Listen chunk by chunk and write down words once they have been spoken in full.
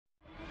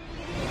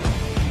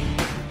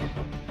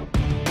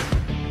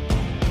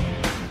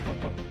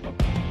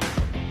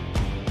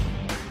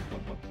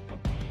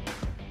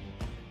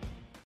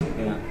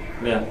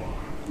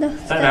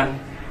dah?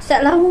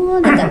 Start lama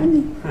dah tak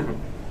bunyi.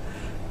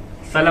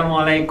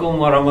 Assalamualaikum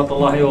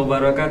warahmatullahi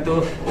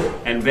wabarakatuh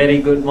and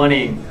very good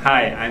morning.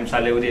 Hi, I'm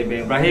Salehudin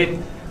bin Ibrahim.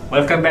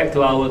 Welcome back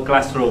to our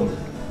classroom.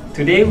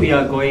 Today we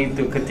are going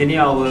to continue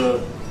our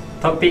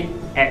topic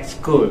at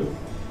school.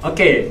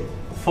 Okay,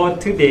 for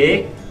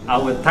today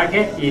our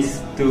target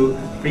is to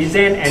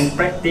present and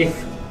practice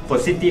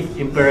positive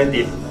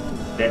imperative.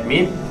 That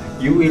means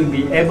you will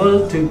be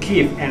able to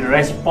give and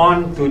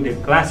respond to the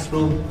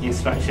classroom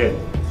instruction.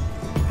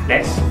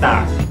 Let's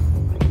start.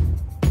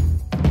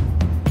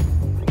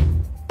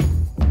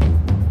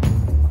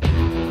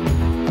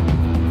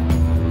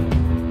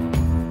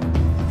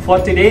 For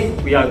today,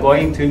 we are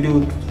going to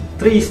do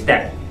 3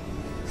 steps.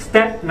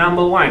 Step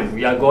number 1,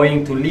 we are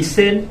going to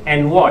listen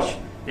and watch.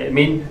 That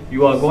means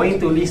you are going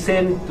to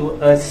listen to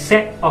a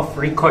set of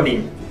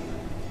recording.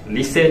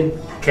 Listen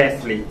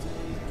carefully.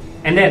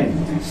 And then,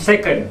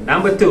 second,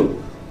 number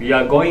 2, we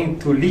are going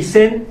to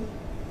listen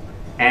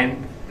and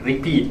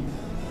repeat.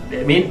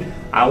 That means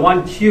I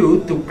want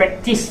you to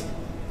practice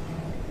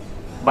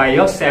by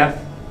yourself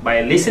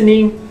by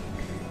listening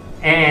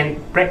and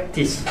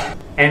practice.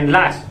 And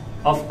last,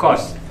 of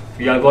course,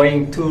 we are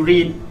going to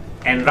read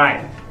and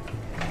write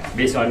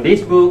based on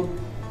this book,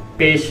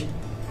 page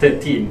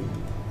 13.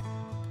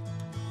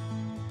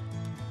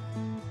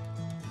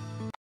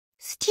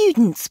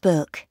 Student's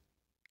Book,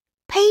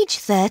 page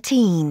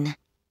 13.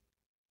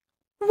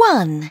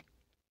 1.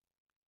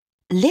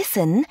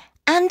 Listen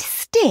and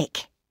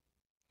stick.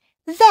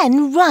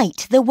 Then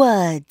write the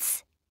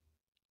words.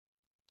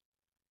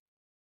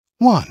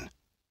 1.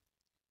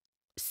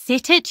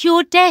 Sit at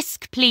your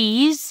desk,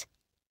 please.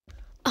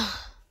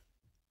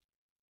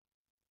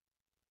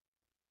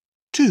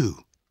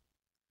 2.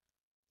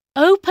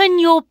 Open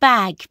your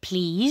bag,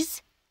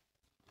 please.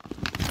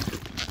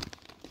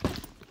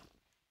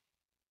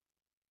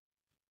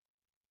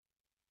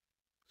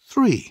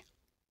 3.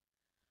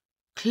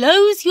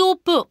 Close your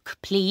book,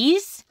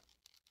 please.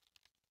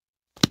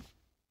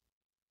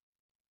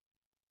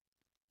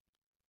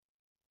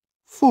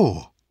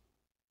 4.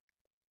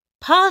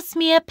 Pass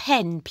me a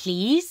pen,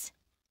 please.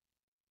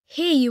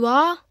 Here you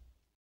are.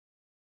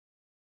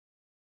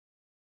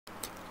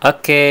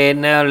 Okay,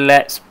 now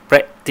let's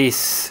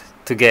practice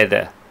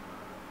together.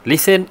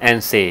 Listen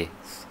and say.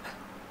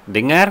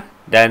 Dengar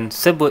dan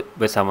sebut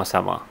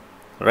bersama-sama.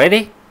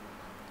 Ready?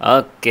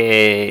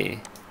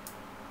 Okay.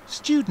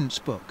 Student's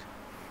Book,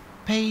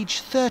 page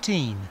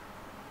 13.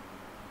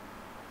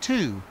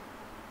 2.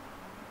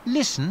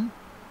 Listen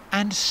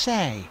and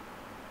say.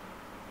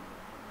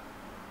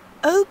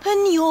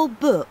 Open your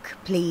book,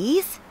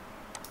 please.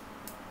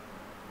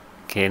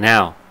 Okay,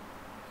 now.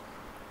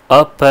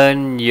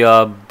 Open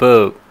your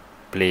book,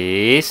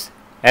 please.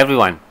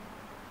 Everyone.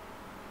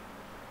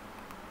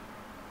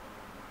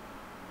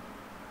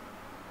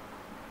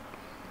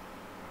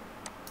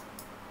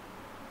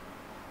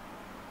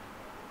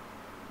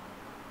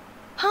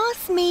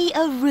 Pass me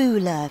a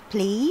ruler,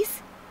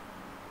 please.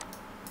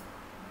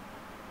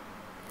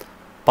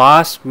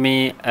 Pass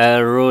me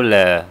a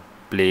ruler,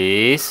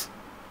 please.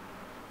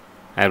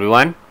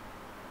 Everyone.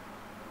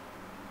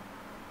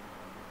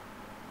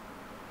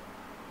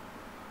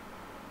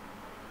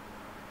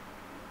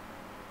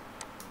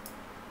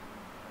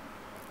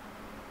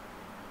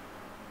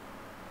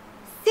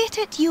 Sit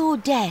at your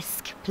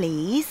desk,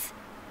 please.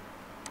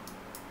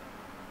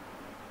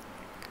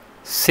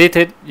 Sit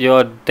at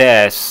your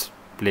desk,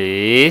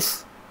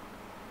 please.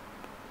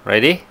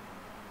 Ready?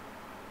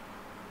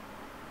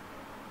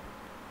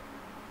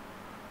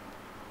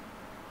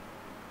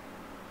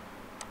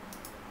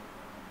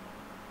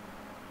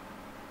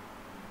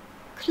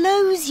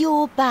 Close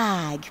your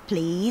bag,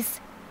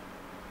 please.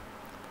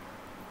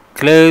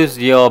 Close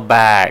your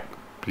bag,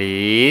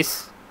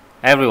 please.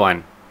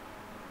 Everyone.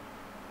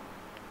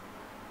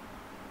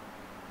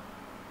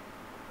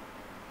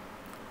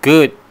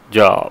 Good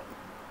job.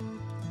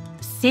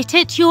 Sit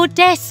at your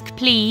desk,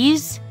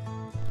 please.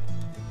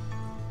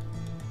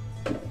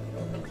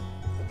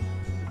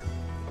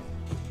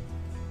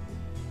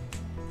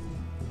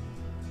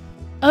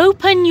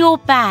 Open your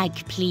bag,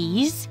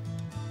 please.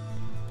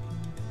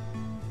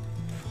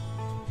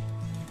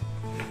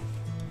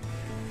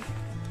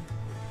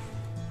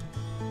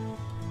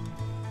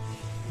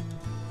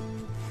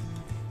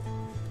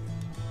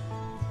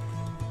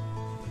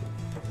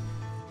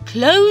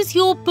 Close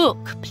your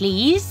book,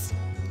 please.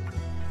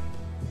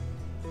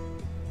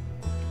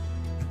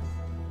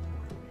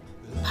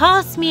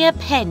 Pass me a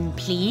pen,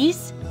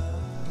 please.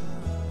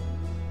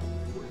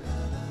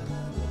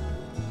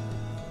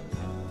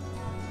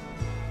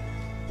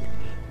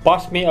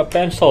 Pass me a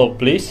pencil,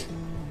 please.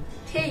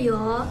 Here you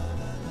are.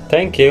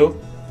 Thank you.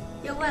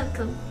 You're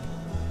welcome.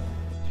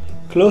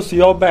 Close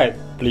your bag,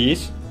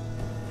 please.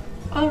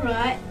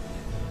 Alright.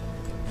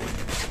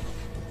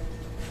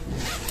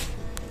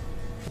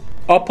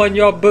 Open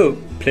your book,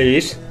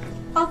 please.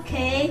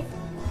 Okay.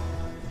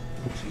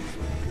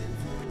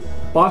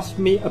 Pass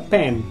me a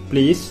pen,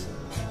 please.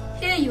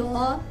 Here you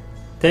are.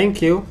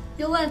 Thank you.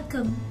 You're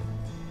welcome.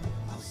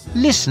 You're welcome.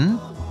 Listen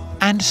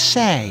and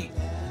say.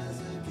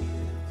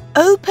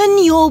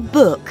 Open your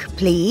book,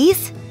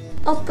 please.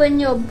 Open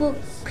your book,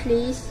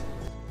 please.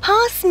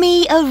 Pass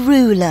me a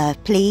ruler,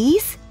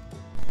 please.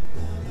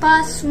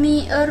 Pass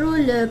me a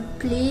ruler,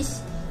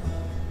 please.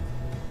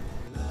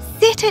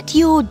 Sit at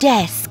your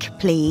desk,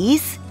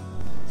 please.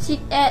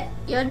 Sit at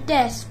your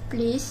desk,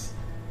 please.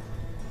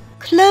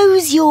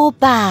 Close your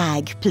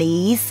bag,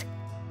 please.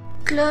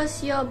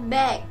 Close your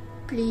bag,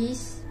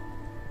 please.